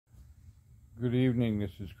Good evening,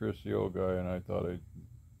 this is Chris the Old Guy, and I thought I'd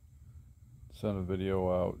send a video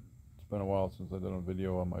out. It's been a while since I've done a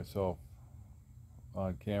video on myself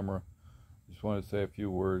on camera. Just wanted to say a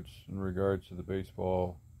few words in regards to the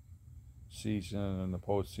baseball season and the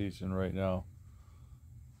postseason right now.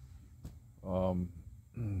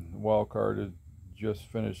 Wildcard is just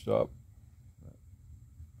finished up,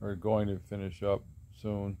 or going to finish up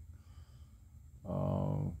soon.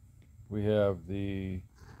 We have the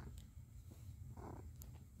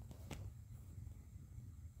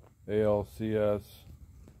ALCS,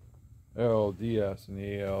 LLDS, and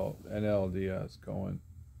the nlds going.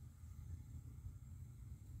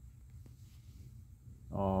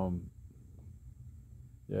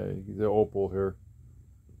 Yeah, the opal here.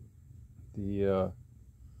 The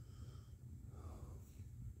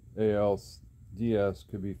ALDS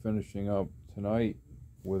could be finishing up tonight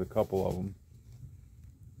with a couple of them,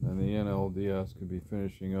 and the nlds could be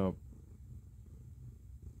finishing up.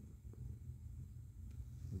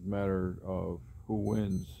 Matter of who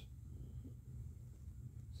wins.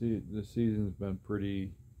 See, the season's been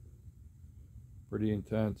pretty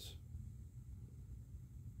intense,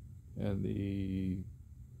 and the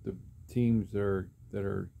teams that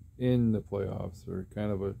are in the playoffs are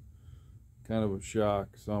kind of a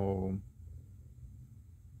shock, some of them,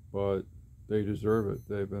 but they deserve it.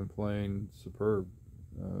 They've been playing superb.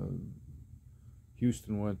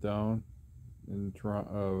 Houston went down in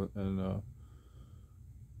Toronto, and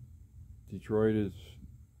Detroit is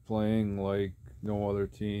playing like no other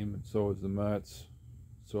team, and so is the Mets.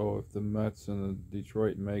 So if the Mets and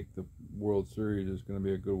Detroit make the World Series, it's going to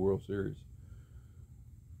be a good World Series.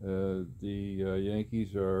 The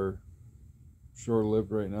Yankees are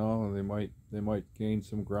short-lived right now, and they might gain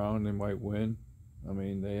some ground. They might win. I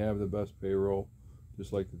mean, they have the best payroll,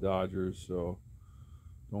 just like the Dodgers. So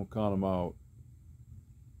don't count them out.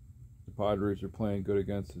 The Padres are playing good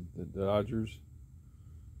against the Dodgers.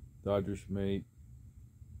 Dodgers might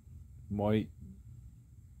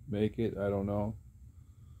make it. I don't know.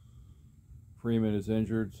 Freeman is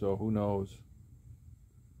injured, so who knows.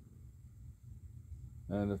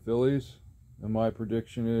 And the Phillies, and my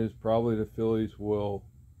prediction is probably the Phillies will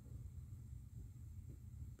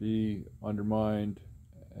be undermined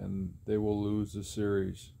and they will lose the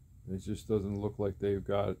series. It just doesn't look like they've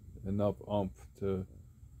got enough oomph to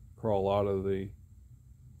crawl out of the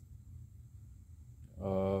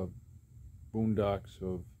boondocks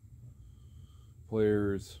of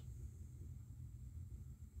players'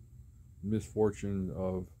 misfortune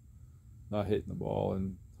of not hitting the ball,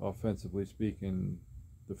 and offensively speaking,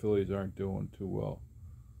 the Phillies aren't doing too well.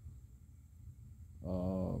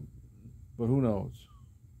 But who knows?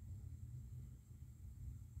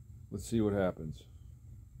 Let's see what happens.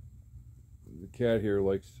 The cat here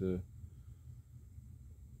likes to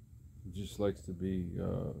be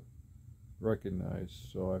recognized,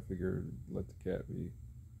 so I figured let the cat be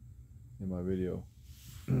in my video.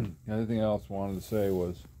 The other thing else I wanted to say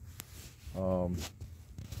was,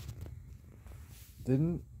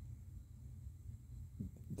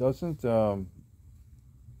 doesn't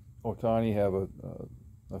Ohtani have a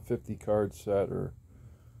 50 card set, or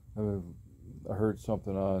I heard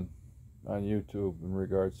something on YouTube in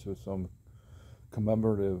regards to some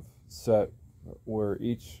commemorative set where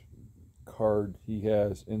each card he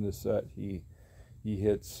has in the set he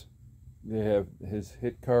hits. They have his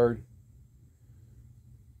hit card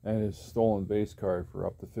and his stolen base card for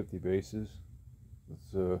up to 50 bases.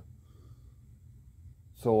 It's a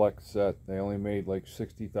select set. They only made like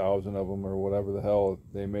 60,000 of them or whatever the hell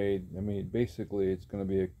they made. I mean, basically it's going to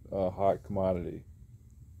be a hot commodity.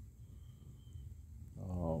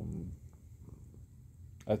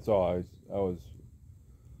 That's all. I was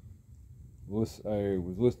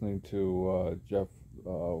listening to Jeff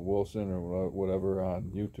Wilson or whatever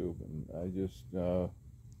on YouTube, and I just got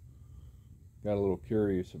a little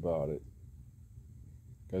curious about it,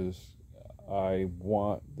 because I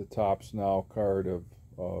want the Topps Now card of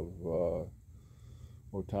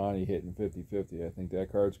Ohtani hitting 50-50. I think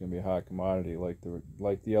that card's going to be a hot commodity, like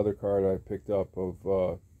the other card I picked up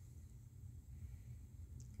of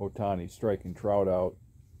Ohtani striking Trout out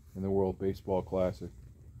in the World Baseball Classic.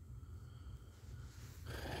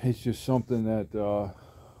 It's just something that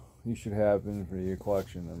you should have in for your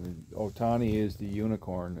collection. I mean, Ohtani is the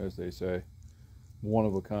unicorn, as they say, one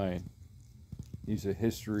of a kind. He's a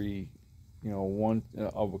history, one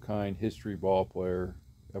of a kind history ball player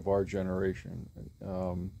of our generation.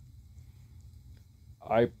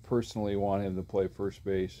 I personally want him to play first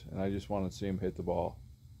base, and I just want to see him hit the ball.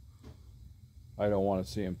 I don't want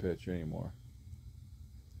to see him pitch anymore.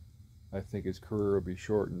 I think his career will be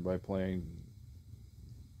shortened by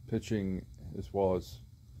pitching as well as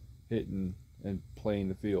hitting and playing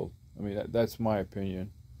the field. I mean, that's my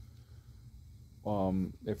opinion.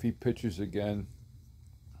 If he pitches again,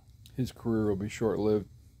 his career will be short-lived,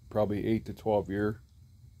 probably 8 to 12 years.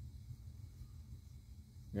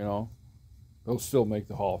 You know, he'll still make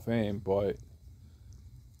the Hall of Fame, but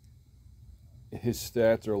his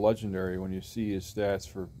stats are legendary when you see his stats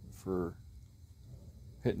for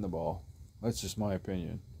hitting the ball. That's just my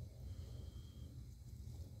opinion.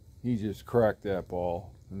 He just cracked that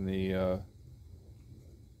ball in the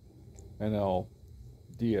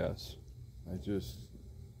nlds.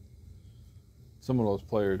 Some of those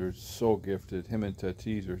players are so gifted. Him and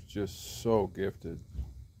Tatis are just so gifted.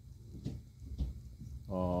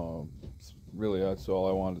 Really, that's all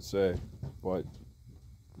I wanted to say. But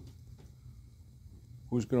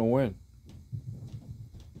who's going to win?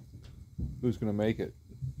 Who's going to make it?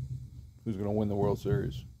 Who's going to win the World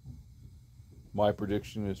Series? My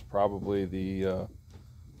prediction is probably the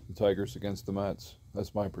Tigers against the Mets.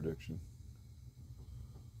 That's my prediction.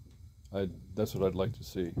 That's what I'd like to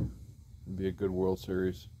see. It'd be a good World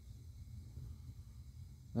Series.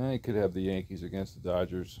 You could have the Yankees against the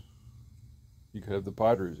Dodgers. You could have the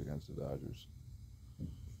Padres against the Dodgers.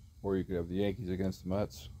 Or you could have the Yankees against the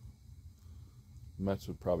Mets. The Mets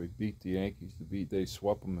would probably beat the Yankees. They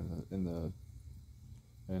swept them in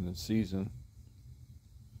the season.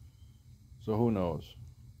 So who knows?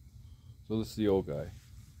 So this is the old guy.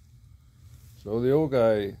 So the old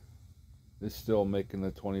guy is still making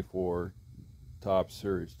the 24 top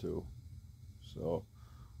series too. So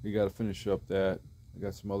we got to finish up that. I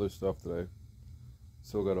got some other stuff that I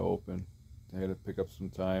still got to open. I had to pick up some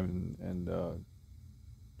time and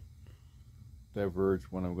diverge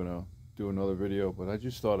when I'm gonna do another video. But I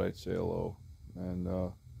just thought I'd say hello.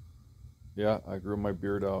 And yeah, I grew my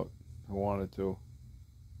beard out. I wanted to.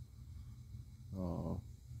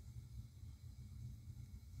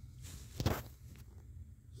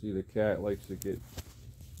 See, the cat likes to get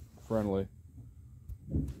friendly.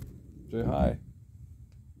 Say hi.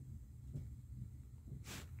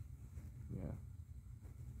 Yeah.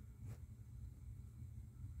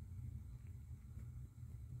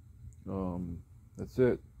 That's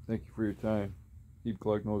it. Thank you for your time. Keep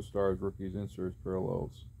collecting those stars, rookies, inserts,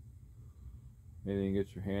 parallels. Anything you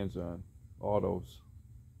get your hands on. Autos.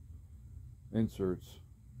 Inserts.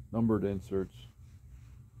 Numbered inserts.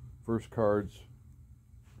 First cards.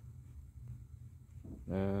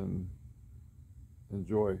 And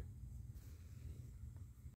enjoy.